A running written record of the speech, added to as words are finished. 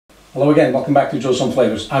Hello again, welcome back to Joe's On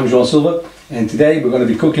Flavors. I'm Joel Silva, and today we're going to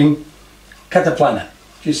be cooking Cataplana.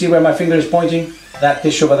 Do you see where my finger is pointing? That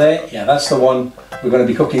dish over there? Yeah, that's the one we're going to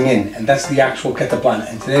be cooking in, and that's the actual Cataplana.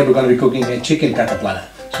 And today we're going to be cooking a chicken Cataplana.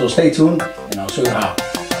 So stay tuned, and I'll show you how.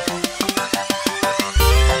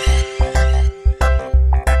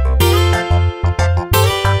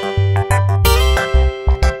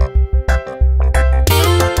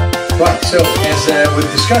 Right, so as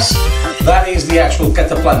we've discussed, that is the actual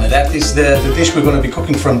Cataplana. That is the dish we're going to be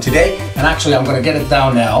cooking from today. And actually I'm going to get it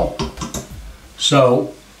down now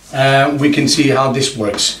so we can see how this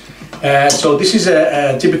works. So this is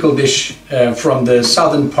a typical dish from the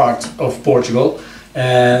southern part of Portugal,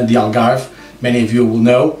 the Algarve, many of you will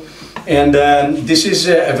know. And this is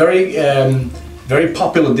a very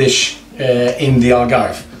popular dish in the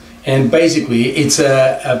Algarve. And basically it's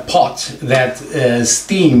a pot that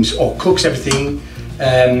steams or cooks everything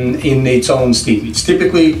in its own steam. It's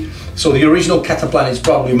typically, so the original Cataplana is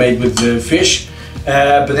probably made with fish,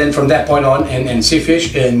 but then from that point on, and sea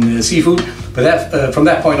fish and seafood, but that, from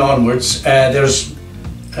that point onwards, there's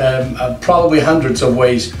probably hundreds of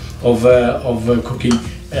ways of cooking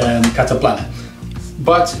Cataplana.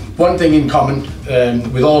 But one thing in common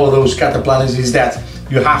with all of those Cataplanas is that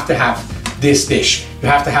you have to have this dish. You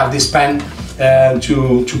have to have this pan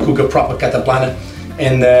to cook a proper Cataplana.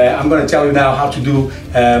 And I'm going to tell you now how to do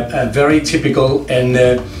a very typical and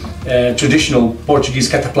traditional Portuguese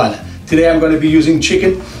Cataplana. Today I'm going to be using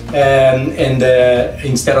chicken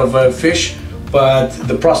instead of fish, but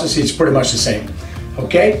the process is pretty much the same.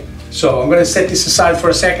 Okay, so I'm going to set this aside for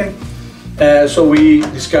a second so we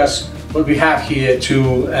discuss what we have here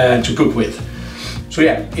to cook with. So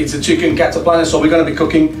yeah, it's a chicken Cataplana, so we're going to be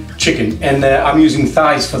cooking chicken, and I'm using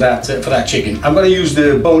thighs for that chicken. I'm going to use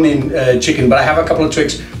the bone-in chicken, but I have a couple of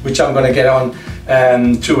tricks which I'm going to get on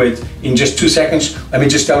to it in just 2 seconds. Let me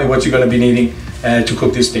just tell you what you're going to be needing to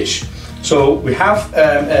cook this dish. So we have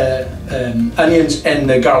onions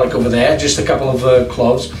and garlic over there, just a couple of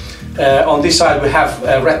cloves. On this side we have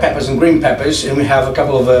red peppers and green peppers, and we have a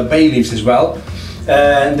couple of bay leaves as well.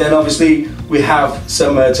 And then obviously we have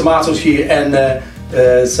some tomatoes here and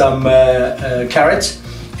some carrots.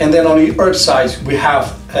 And then on the herb side we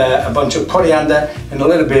have a bunch of coriander and a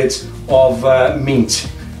little bit of mint.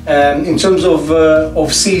 In terms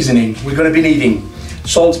of seasoning, we're going to be needing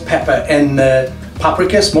salt, pepper and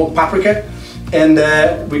paprika, smoked paprika. And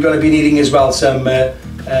we're going to be needing as well some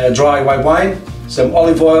dry white wine, some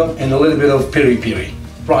olive oil and a little bit of piri-piri.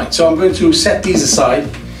 Right, so I'm going to set these aside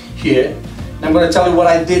here. And I'm going to tell you what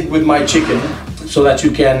I did with my chicken so that you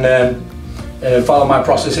can follow my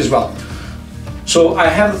process as well. So I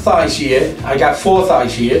have the thighs here. I got 4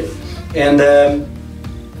 thighs here, and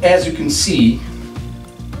as you can see,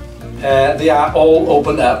 they are all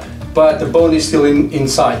opened up, but the bone is still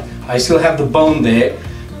inside. I still have the bone there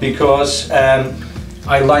because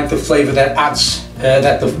I like the flavor that adds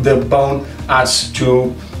that the bone adds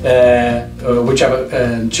to whichever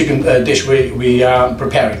chicken dish we are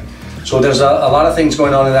preparing. So there's a lot of things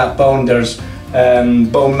going on in that bone. There's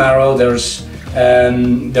bone marrow, there's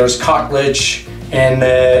cartilage, and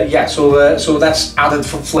yeah, so that's added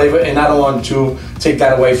for flavor, and I don't want to take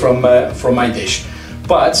that away from my dish.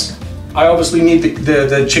 But I obviously need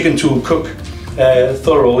the chicken to cook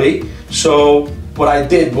thoroughly. So what I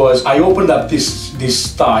did was I opened up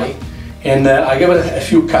this thigh, and I gave it a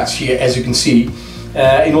few cuts here, as you can see,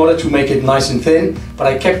 in order to make it nice and thin, but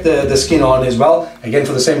I kept the skin on as well, again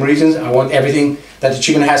for the same reasons. I want everything that the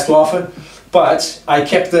chicken has to offer, but I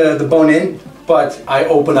kept the bone in, but I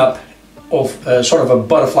open up of sort of a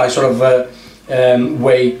butterfly sort of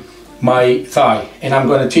way my thigh, and I'm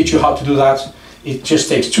going to teach you how to do that. It just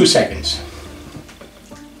takes 2 seconds.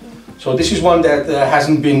 So this is one that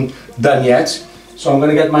hasn't been done yet, so I'm going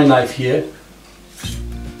to get my knife here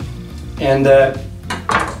and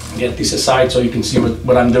get this aside so you can see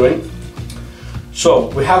what I'm doing. So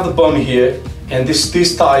we have the bone here, and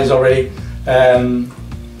this thigh is already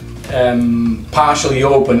partially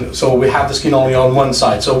open, so we have the skin only on one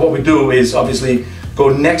side. So what we do is obviously go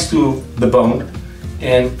next to the bone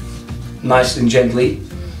and nice and gently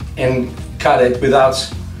and cut it without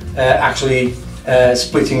actually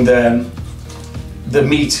splitting the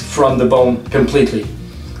meat from the bone completely,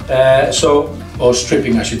 or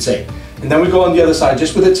stripping, I should say. And then we go on the other side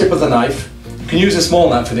just with the tip of the knife. You can use a small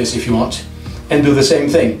knife for this if you want, and do the same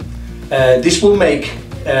thing. This will make,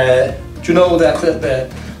 you know that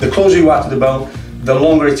the closer you are to the bone, the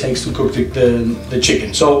longer it takes to cook the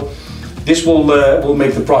chicken. So this will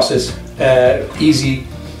make the process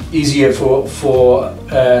easier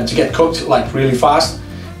to get cooked, like really fast.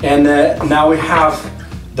 And now we have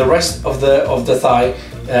the rest of the thigh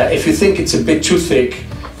If you think it's a bit too thick,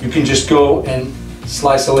 you can just go and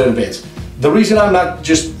slice a little bit. The reason I'm not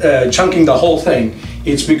just chunking the whole thing,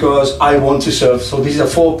 it's because I want to serve, so these are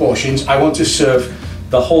 4 portions, I want to serve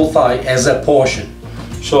the whole thigh as a portion.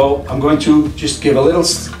 So I'm going to just give a little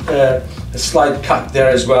a slight cut there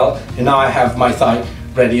as well, and now I have my thigh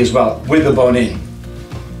ready as well with the bone in.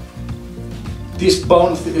 This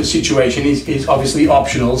bone situation is obviously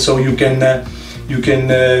optional, so you can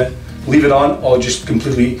leave it on or just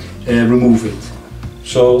completely remove it.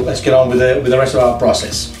 So let's get on with the rest of our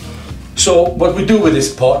process. So what we do with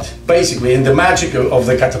this pot, basically, and the magic of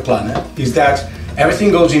the Cataplana, is that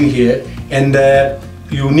everything goes in here, and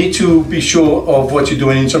you need to be sure of what you're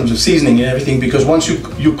doing in terms of seasoning and everything, because once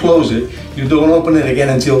you close it, you don't open it again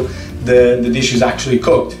until the dish is actually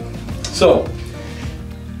cooked. So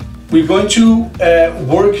we're going to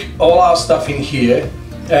work all our stuff in here,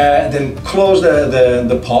 then close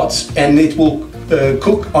the pots, and it will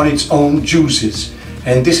cook on its own juices.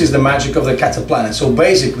 And this is the magic of the Cataplana. So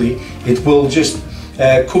basically it will just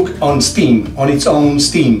cook on steam, on its own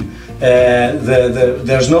steam.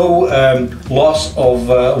 There's no loss of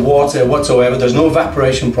water whatsoever, there's no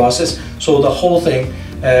evaporation process, so the whole thing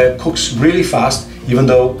cooks really fast, even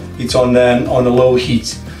though it's on a low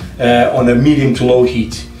heat, on a medium to low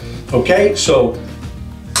heat. Okay, so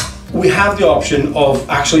we have the option of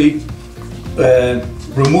actually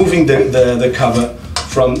removing the cover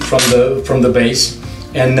from the base,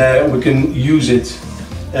 and we can use it.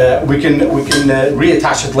 We can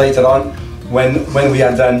reattach it later on when we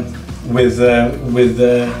are done with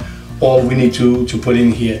all we need to put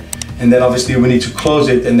in here, and then obviously we need to close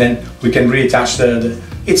it, and then we can reattach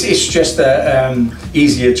it's just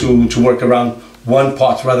easier to work around one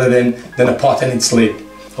pot rather than a pot and its lid.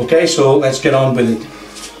 Okay, so let's get on with it.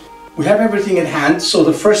 We have everything in hand, so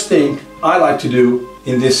the first thing I like to do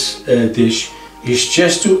in this dish is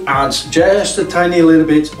just to add just a tiny little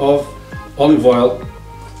bit of olive oil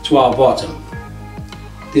to our bottom.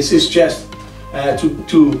 This is just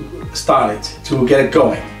to start it, to get it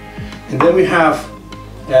going. And then we have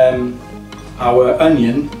our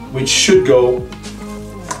onion, which should go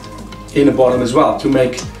in the bottom as well, to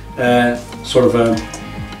make sort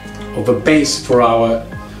of a base for our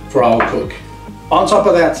cook. On top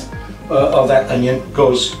of that onion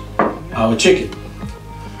goes our chicken.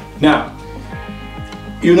 Now,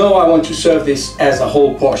 you know I want to serve this as a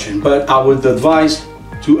whole portion, but I would advise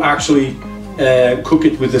to actually cook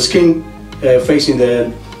it with the skin facing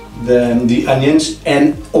the onions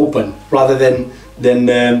and open rather than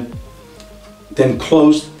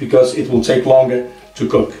closed, because it will take longer to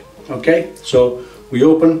cook. Okay, so we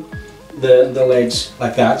open the legs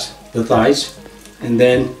like that, the thighs, and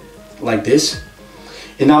then like this,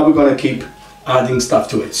 and now we're going to keep adding stuff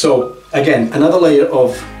to it. So again, another layer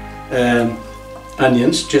of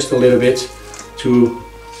onions, just a little bit to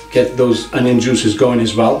get those onion juices going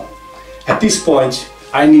as well. At this point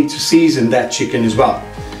I need to season that chicken as well,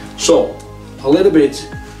 so a little bit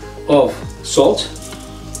of salt,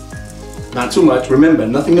 not too much. Remember,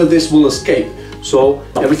 nothing of this will escape, so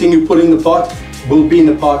everything you put in the pot will be in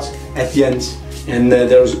the pot at the end, and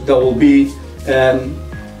there will be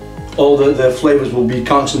all the flavors will be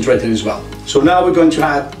concentrated as well. So now we're going to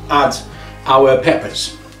add our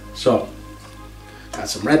peppers. So add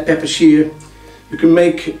some red peppers here. You can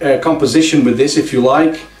make a composition with this if you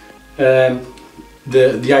like.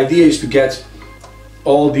 The idea is to get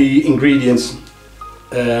all the ingredients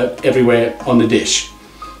everywhere on the dish.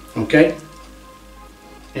 Okay,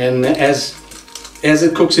 and as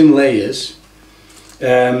it cooks in layers,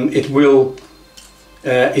 it will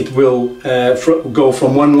go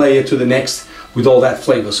from one layer to the next with all that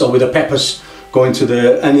flavor. So with the peppers going to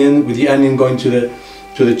the onion, with the onion going to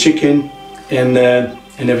the chicken, and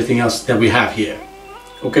everything else that we have here.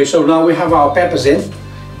 Okay, so now we have our peppers in,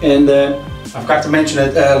 and I've got to mention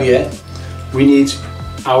it earlier, we need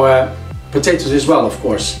our potatoes as well, of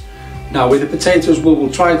course. Now with the potatoes, we will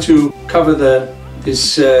try to cover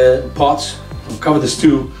this pot, or cover the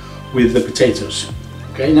stew with the potatoes.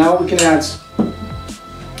 Okay, now we can add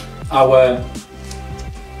our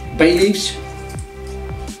bay leaves,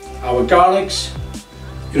 our garlics.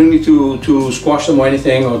 You don't need to squash them or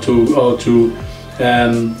anything, or to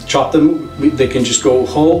chop them. They can just go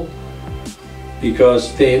whole,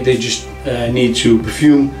 because they just need to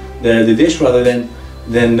perfume the dish rather than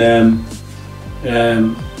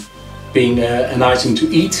being an item to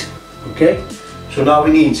eat. Okay, so now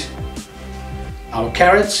we need our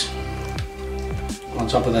carrots on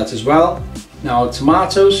top of that as well. Now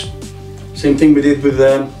tomatoes, same thing we did with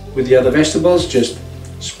the other vegetables, just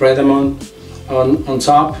spread them on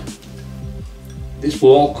top. this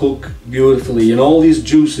will all cook beautifully, and all these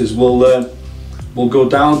juices will go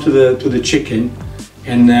down to the chicken,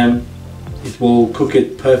 and it will cook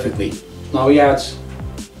it perfectly. Now we add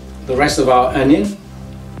the rest of our onion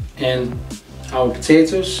and our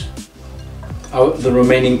potatoes, the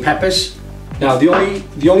remaining peppers. Now the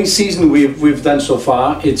only season we've done so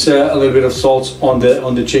far, it's a little bit of salt on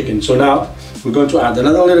the chicken. So now we're going to add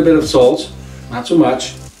another little bit of salt, not too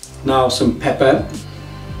much. Now some pepper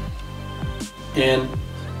and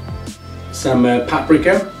some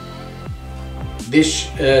paprika. This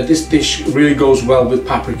dish really goes well with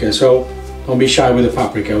paprika, so don't be shy with the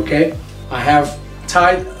paprika, okay? I have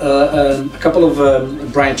tied a couple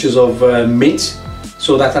of branches of mint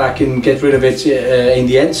so that I can get rid of it in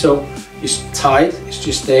the end. So it's tied, it's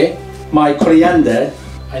just there. My coriander,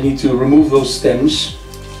 I need to remove those stems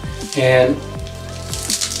and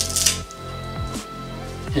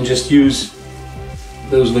just use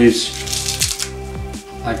those leaves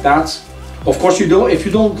like that. Of course, if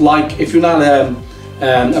you're not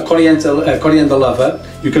a coriander lover,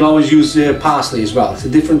 you can always use parsley as well. It's a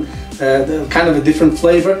different, kind of a different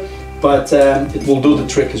flavor, but it will do the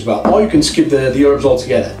trick as well. Or you can skip the herbs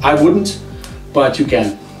altogether. I wouldn't, but you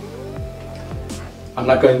can. I'm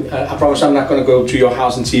not going. I promise I'm not going to go to your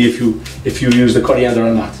house and see if you use the coriander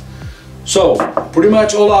or not. So pretty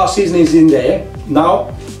much all our seasonings in there.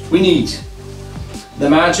 Now we need the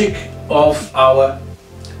magic of our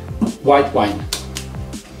white wine.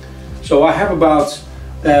 So I have about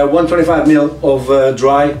 125 ml of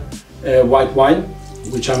dry white wine,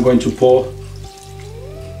 which I'm going to pour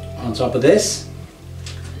on top of this.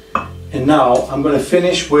 And now I'm going to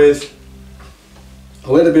finish with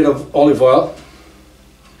a little bit of olive oil,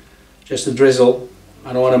 just a drizzle.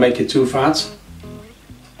 I don't want to make it too fat.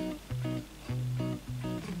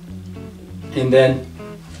 And then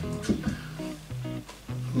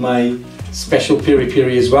my special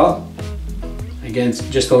piri-piri as well. Again,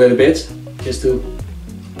 just a little bit, just to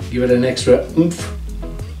give it an extra oomph.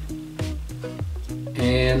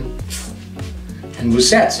 And we're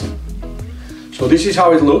set. So this is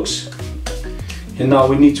how it looks. And now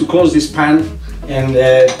we need to close this pan and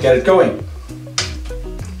get it going.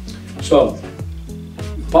 So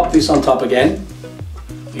pop this on top again.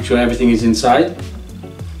 Make sure everything is inside.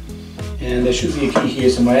 And there should be a key here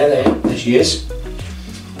somewhere. There she is.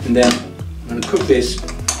 And then I'm going to cook this,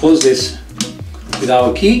 close this with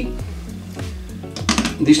our key.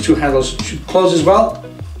 These two handles should close as well.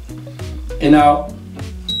 And now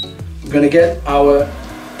we're going to get our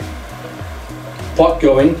pot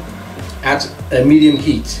going at a medium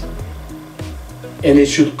heat. And it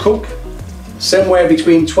should cook somewhere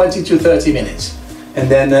between 20 to 30 minutes. And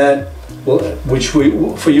then, which for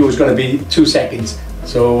you is going to be 2 seconds.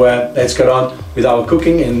 So let's get on with our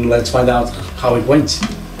cooking and let's find out how it went.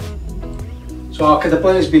 So our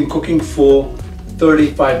cataplana has been cooking for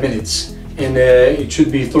 35 minutes and it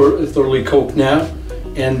should be thoroughly cooked now,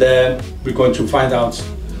 and we're going to find out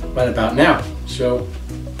right about now. So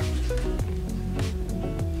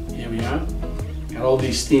here we are, got all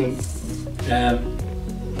these steam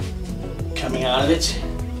coming out of it,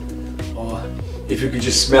 or if you could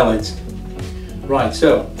just smell it. Right,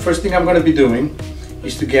 so first thing I'm going to be doing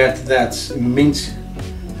is to get that mint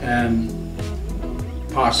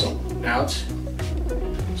parcel out.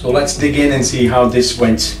 So let's dig in and see how this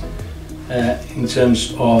went in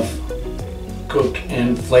terms of cook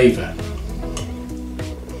and flavor.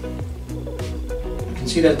 You can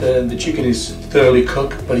see that the chicken is thoroughly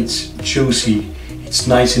cooked, but it's juicy. It's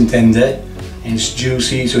nice and tender, and it's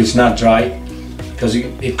juicy, so it's not dry, because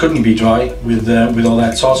it couldn't be dry with all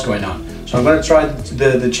that sauce going on. So I'm going to try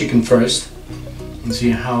the chicken first and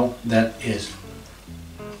see how that is.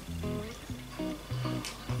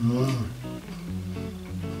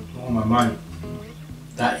 Oh my mind,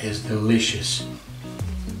 that is delicious.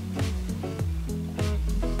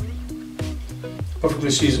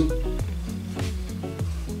 Perfectly seasoned.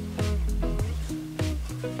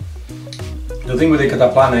 The thing with the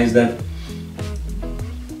Cataplana is that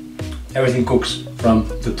everything cooks from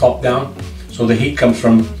the top down, so the heat comes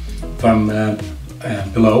from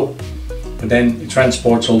below, but then it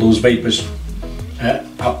transports all those vapors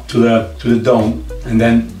up to the dome, and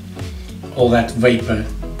then all that vapor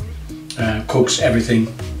cooks everything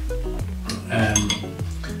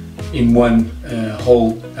in one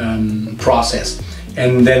whole process,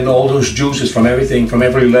 and then all those juices from everything, from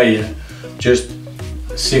every layer, just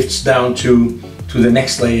sifts down to the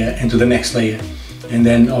next layer and to the next layer, and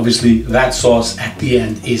then obviously that sauce at the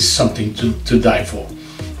end is something to die for.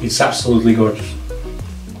 It's absolutely gorgeous.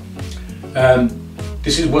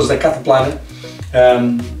 This was the Cataplana,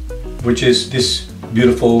 which is this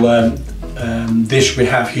beautiful dish we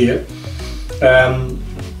have here.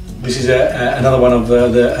 This is another one of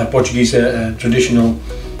the Portuguese traditional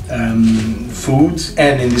foods,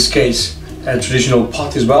 and in this case a traditional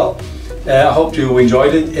pot as well. I hope you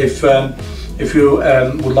enjoyed it. If you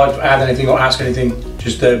would like to add anything or ask anything,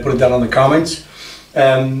 just put it down in the comments.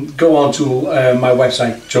 Go on to my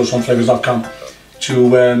website joesonflavors.com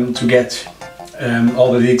to get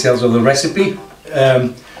all the details of the recipe,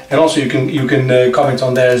 and also you can comment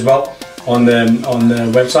on there as well on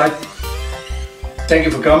the website. Thank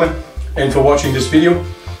you for coming and for watching this video.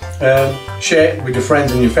 Share it with your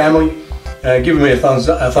friends and your family. Give me a thumbs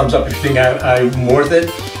up if you think I'm worth it,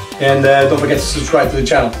 and don't forget to subscribe to the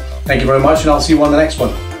channel. Thank you very much, and I'll see you on the next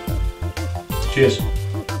one. Cheers.